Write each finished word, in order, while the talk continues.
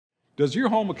Does your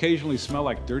home occasionally smell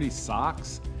like dirty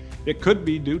socks? It could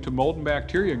be due to mold and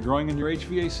bacteria growing in your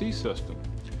HVAC system.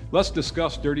 Let's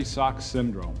discuss dirty sock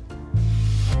syndrome.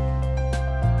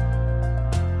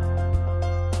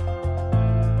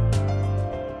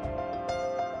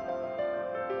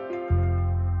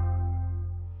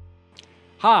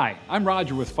 Hi, I'm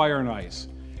Roger with Fire and Ice.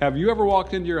 Have you ever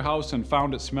walked into your house and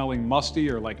found it smelling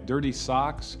musty or like dirty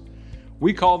socks?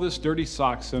 We call this dirty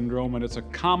sock syndrome, and it's a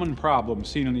common problem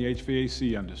seen in the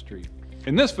HVAC industry.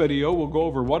 In this video, we'll go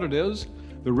over what it is,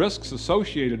 the risks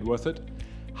associated with it,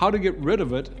 how to get rid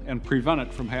of it, and prevent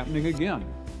it from happening again.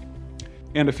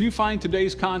 And if you find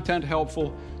today's content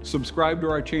helpful, subscribe to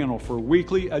our channel for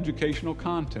weekly educational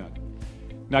content.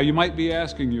 Now you might be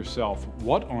asking yourself,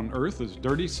 what on earth is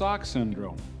dirty sock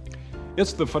syndrome?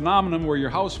 It's the phenomenon where your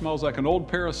house smells like an old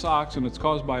pair of socks, and it's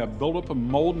caused by a buildup of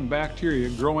mold and bacteria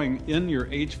growing in your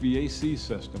HVAC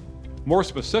system. More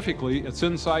specifically, it's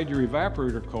inside your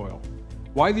evaporator coil.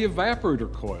 Why the evaporator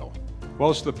coil?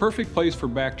 Well, it's the perfect place for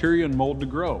bacteria and mold to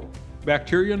grow.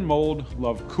 Bacteria and mold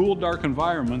love cool, dark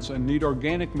environments and need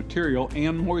organic material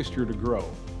and moisture to grow.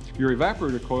 Your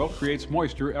evaporator coil creates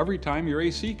moisture every time your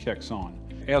AC kicks on.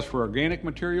 As for organic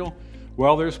material,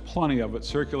 well, there's plenty of it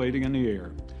circulating in the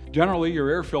air. Generally, your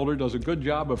air filter does a good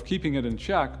job of keeping it in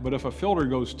check, but if a filter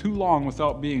goes too long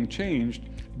without being changed,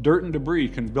 dirt and debris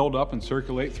can build up and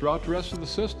circulate throughout the rest of the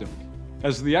system.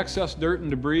 As the excess dirt and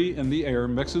debris in the air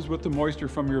mixes with the moisture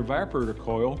from your evaporator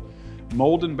coil,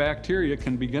 mold and bacteria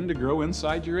can begin to grow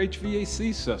inside your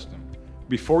HVAC system.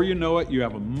 Before you know it, you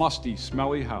have a musty,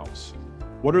 smelly house.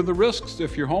 What are the risks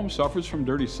if your home suffers from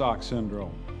dirty sock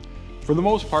syndrome? For the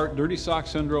most part, dirty sock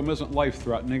syndrome isn't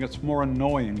life-threatening, it's more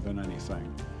annoying than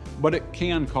anything. But it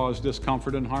can cause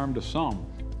discomfort and harm to some.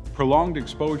 Prolonged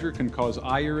exposure can cause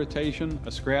eye irritation,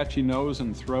 a scratchy nose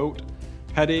and throat,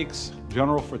 headaches,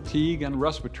 general fatigue, and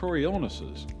respiratory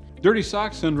illnesses. Dirty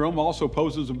sock syndrome also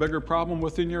poses a bigger problem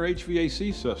within your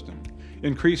HVAC system: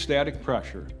 increased static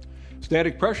pressure.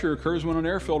 Static pressure occurs when an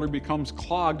air filter becomes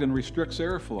clogged and restricts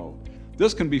airflow.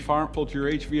 This can be harmful to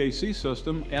your HVAC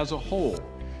system as a whole.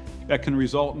 That can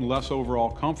result in less overall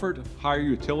comfort, higher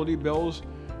utility bills,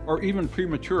 or even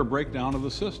premature breakdown of the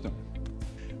system.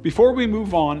 Before we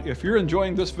move on, if you're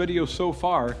enjoying this video so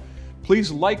far,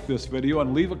 please like this video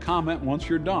and leave a comment once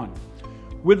you're done.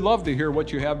 We'd love to hear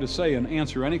what you have to say and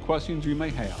answer any questions you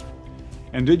may have.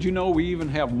 And did you know we even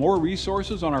have more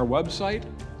resources on our website?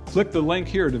 Click the link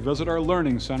here to visit our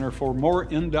Learning Center for more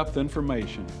in-depth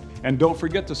information. And don't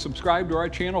forget to subscribe to our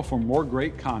channel for more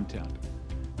great content.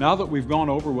 Now that we've gone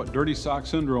over what dirty sock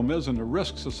syndrome is and the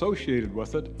risks associated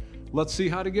with it, let's see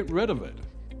how to get rid of it.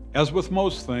 As with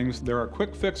most things, there are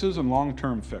quick fixes and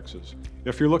long-term fixes.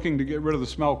 If you're looking to get rid of the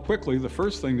smell quickly, the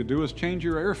first thing to do is change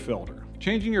your air filter.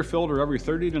 Changing your filter every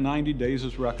 30 to 90 days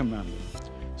is recommended.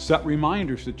 Set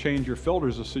reminders to change your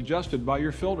filters as suggested by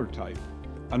your filter type.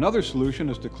 Another solution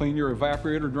is to clean your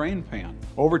evaporator drain pan.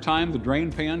 Over time, the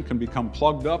drain pan can become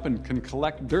plugged up and can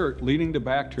collect dirt, leading to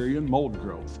bacteria and mold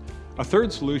growth. A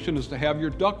third solution is to have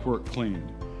your ductwork cleaned.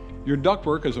 Your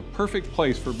ductwork is a perfect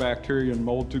place for bacteria and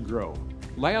mold to grow.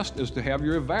 Last is to have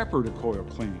your evaporator coil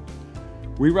cleaned.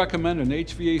 We recommend an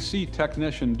HVAC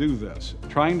technician do this.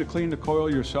 Trying to clean the coil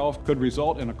yourself could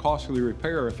result in a costly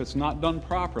repair if it's not done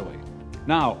properly.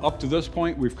 Now, up to this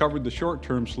point, we've covered the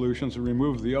short-term solutions to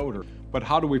remove the odor. But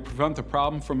how do we prevent the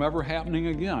problem from ever happening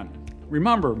again?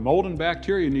 Remember, mold and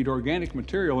bacteria need organic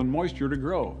material and moisture to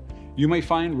grow. You may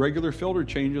find regular filter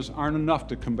changes aren't enough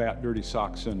to combat dirty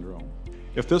sock syndrome.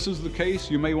 If this is the case,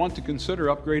 you may want to consider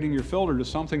upgrading your filter to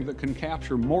something that can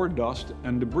capture more dust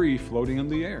and debris floating in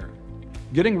the air.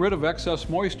 Getting rid of excess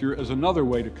moisture is another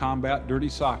way to combat dirty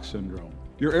sock syndrome.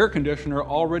 Your air conditioner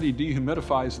already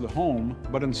dehumidifies the home,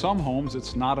 but in some homes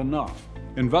it's not enough.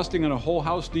 Investing in a whole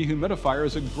house dehumidifier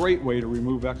is a great way to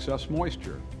remove excess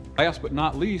moisture. Last but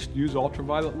not least, use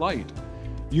ultraviolet light.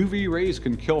 UV rays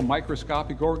can kill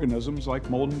microscopic organisms like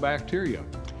mold and bacteria.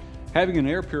 Having an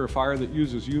air purifier that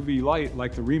uses UV light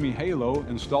like the Remy Halo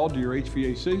installed to your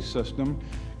HVAC system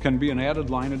can be an added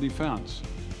line of defense.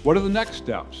 What are the next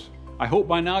steps? I hope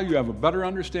by now you have a better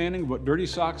understanding of what dirty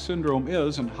sock syndrome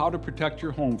is and how to protect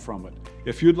your home from it.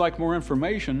 If you'd like more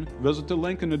information, visit the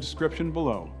link in the description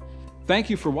below. Thank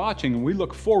you for watching, and we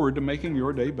look forward to making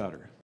your day better.